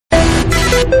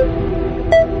Hi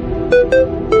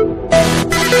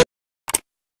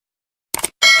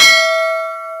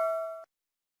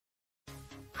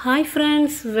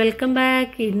friends, welcome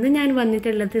back. ഇന്ന് ഞാൻ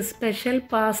വന്നിട്ടുള്ളത് സ്പെഷ്യൽ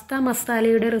പാസ്ത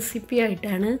മസാലയുടെ റെസിപ്പി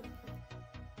ആയിട്ടാണ്.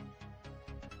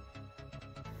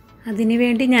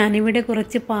 അതിനുവേണ്ടി ഞാനിവിടെ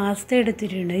കുറച്ച് പാസ്ത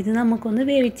എടുത്തിട്ടുണ്ട്. ഇത് നമുക്കൊന്ന്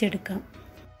വേവിച്ചെടുക്കാം.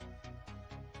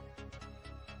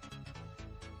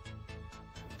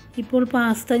 ഇപ്പോൾ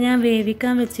പാസ്ത ഞാൻ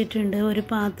വേവിക്കാൻ വെച്ചിട്ടുണ്ട്. ഒരു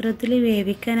പാത്രത്തിൽ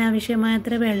വേവിക്കാൻ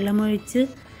ആവശ്യമായത്ര വെള്ളമൊഴിച്ച്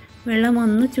വെള്ളം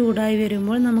ഒന്ന് ചൂടായി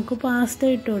വരുമ്പോൾ നമുക്ക്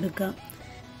പാസ്ത ഇട്ട് കൊടുക്കാം.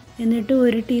 എന്നിട്ട്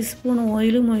 1 ടീസ്പൂൺ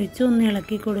ഓയിലും ഒഴിച്ച് ഒന്ന്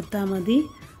ഇളക്കി കൊടുത്താൽ മതി.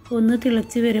 ഒന്ന്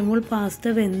തിളച്ച് വരുമ്പോൾ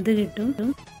പാസ്ത വെന്ത്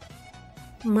കിട്ടും.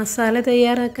 മസാല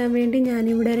തയ്യാറാക്കാൻ വേണ്ടി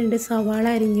ഞാനിവിടെ 2 സവാള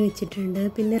അരിഞ്ഞു വെച്ചിട്ടുണ്ട്.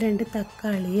 പിന്നെ 2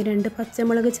 തക്കാളി, 2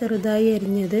 പച്ചമുളക് ചെറുതായി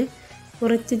അരിഞ്ഞത്,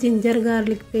 കുറച്ച് ജിഞ്ചർ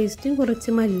ഗാർലിക് പേസ്റ്റും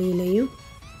കുറച്ച് മല്ലിയിലയും,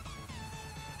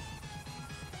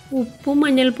 ഉപ്പും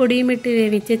മഞ്ഞൾപ്പൊടിയും ഇട്ട്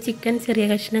വേവിച്ച ചിക്കൻ ചെറിയ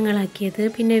കഷ്ണങ്ങളാക്കിയത്,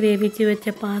 പിന്നെ വേവിച്ച് വെച്ച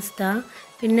പാസ്ത,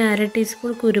 പിന്നെ 1/2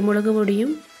 ടീസ്പൂൺ കുരുമുളക് പൊടിയും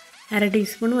 1/2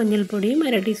 ടീസ്പൂൺ മഞ്ഞൾപ്പൊടിയും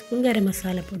 1/2 ടീസ്പൂൺ ഗരം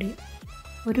മസാലപ്പൊടിയും.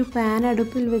 ഒരു പാൻ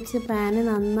അടുപ്പിൽ വെച്ച് പാൻ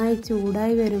നന്നായി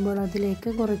ചൂടായി വരുമ്പോൾ അതിലേക്ക്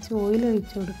കുറച്ച് ഓയിൽ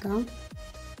ഒഴിച്ചു കൊടുക്കാം.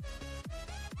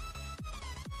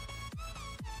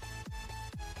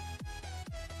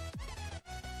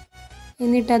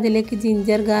 എന്നിട്ട് അതിലേക്ക്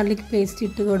ജിഞ്ചർ ഗാർലിക് പേസ്റ്റ്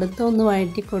ഇട്ട് കൊടുത്ത് ഒന്ന്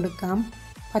വഴറ്റി കൊടുക്കാം.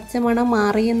 പച്ചമണം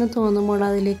മാറിയെന്ന് തോന്നുമ്പോൾ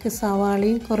അതിലേക്ക്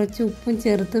സവാളയും കുറച്ച് ഉപ്പും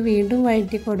ചേർത്ത് വീണ്ടും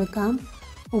വഴറ്റി കൊടുക്കാം.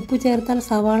 ഉപ്പ് ചേർത്താൽ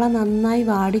സവാള നന്നായി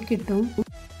വാടിക്കിട്ടും.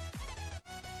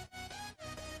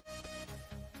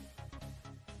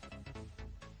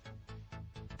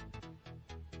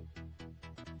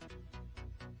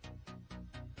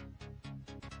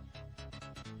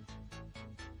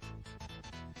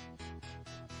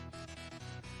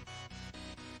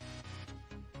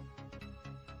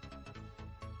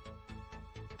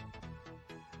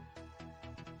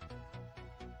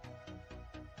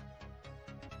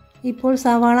 ഇപ്പോൾ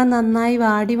സവാള നന്നായി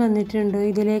വാടി വന്നിട്ടുണ്ട്.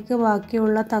 ഇതിലേക്ക്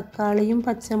ബാക്കിയുള്ള തക്കാളിയും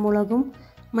പച്ചമുളകും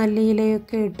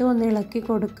മല്ലിയിലയൊക്കെ ഇട്ട് ഒന്ന് ഇളക്കി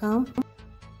കൊടുക്കാം.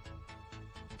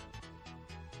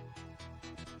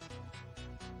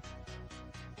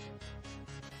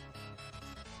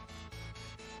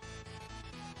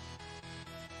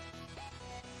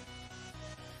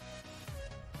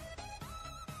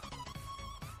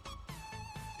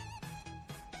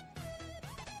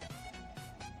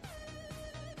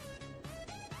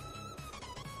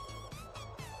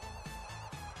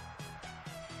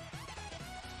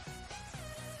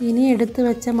 ഇനി എടുത്തു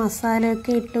വെച്ച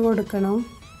മസാലയൊക്കെ ഇട്ട് കൊടുക്കണം.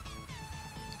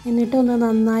 എന്നിട്ടൊന്ന്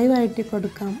നന്നായി വഴറ്റി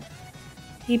കൊടുക്കാം.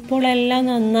 ഇപ്പോൾ എല്ലാം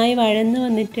നന്നായി വഴന്ന്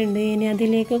വന്നിട്ടുണ്ട്. ഇനി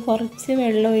അതിലേക്ക് കുറച്ച്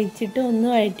വെള്ളം ഒഴിച്ചിട്ട് ഒന്ന്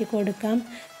വഴറ്റി കൊടുക്കാം.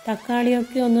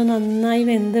 തക്കാളിയൊക്കെ ഒന്ന് നന്നായി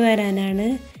വെന്ത് വരാനാണ്.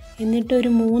 എന്നിട്ട്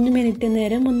ഒരു 3 മിനിറ്റ്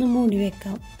നേരം ഒന്ന് മൂടി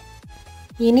വെക്കാം.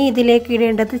 ഇനി ഇതിലേക്ക്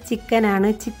ഇടേണ്ടത്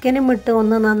ചിക്കനാണ്. ചിക്കനും ഇട്ട്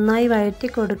ഒന്ന് നന്നായി വഴറ്റി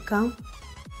കൊടുക്കാം.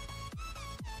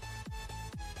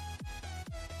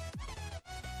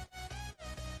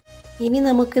 ഇനി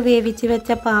നമുക്ക് വേവിച്ച്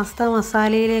വെച്ച പാസ്ത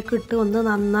മസാലയിലേക്ക് ഇട്ട് ഒന്ന്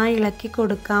നന്നായി ഇളക്കി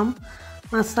കൊടുക്കാം.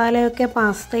 മസാലയൊക്കെ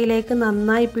പാസ്തയിലേക്ക്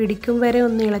നന്നായി പിടിക്കും വരെ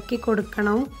ഒന്ന് ഇളക്കി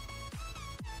കൊടുക്കണം.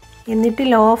 എന്നിട്ട്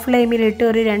ലോ ഫ്ലെയിമിലിട്ട്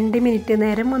ഒരു 2 മിനിറ്റ്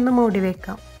നേരം ഒന്ന് മൂടി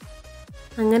വെക്കാം.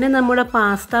 അങ്ങനെ നമ്മുടെ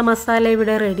പാസ്ത മസാല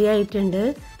ഇവിടെ റെഡി ആയിട്ടുണ്ട്.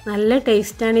 നല്ല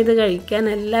ടേസ്റ്റാണ് ഇത് കഴിക്കാൻ.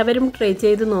 എല്ലാവരും ട്രൈ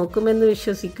ചെയ്ത് നോക്കുമെന്ന്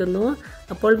വിശ്വസിക്കുന്നു.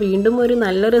 അപ്പോൾ വീണ്ടും ഒരു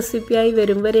നല്ല റെസിപ്പിയായി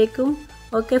വരുമ്പോഴേക്കും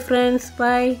ഓക്കെ ഫ്രണ്ട്സ്,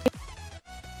 ബൈ.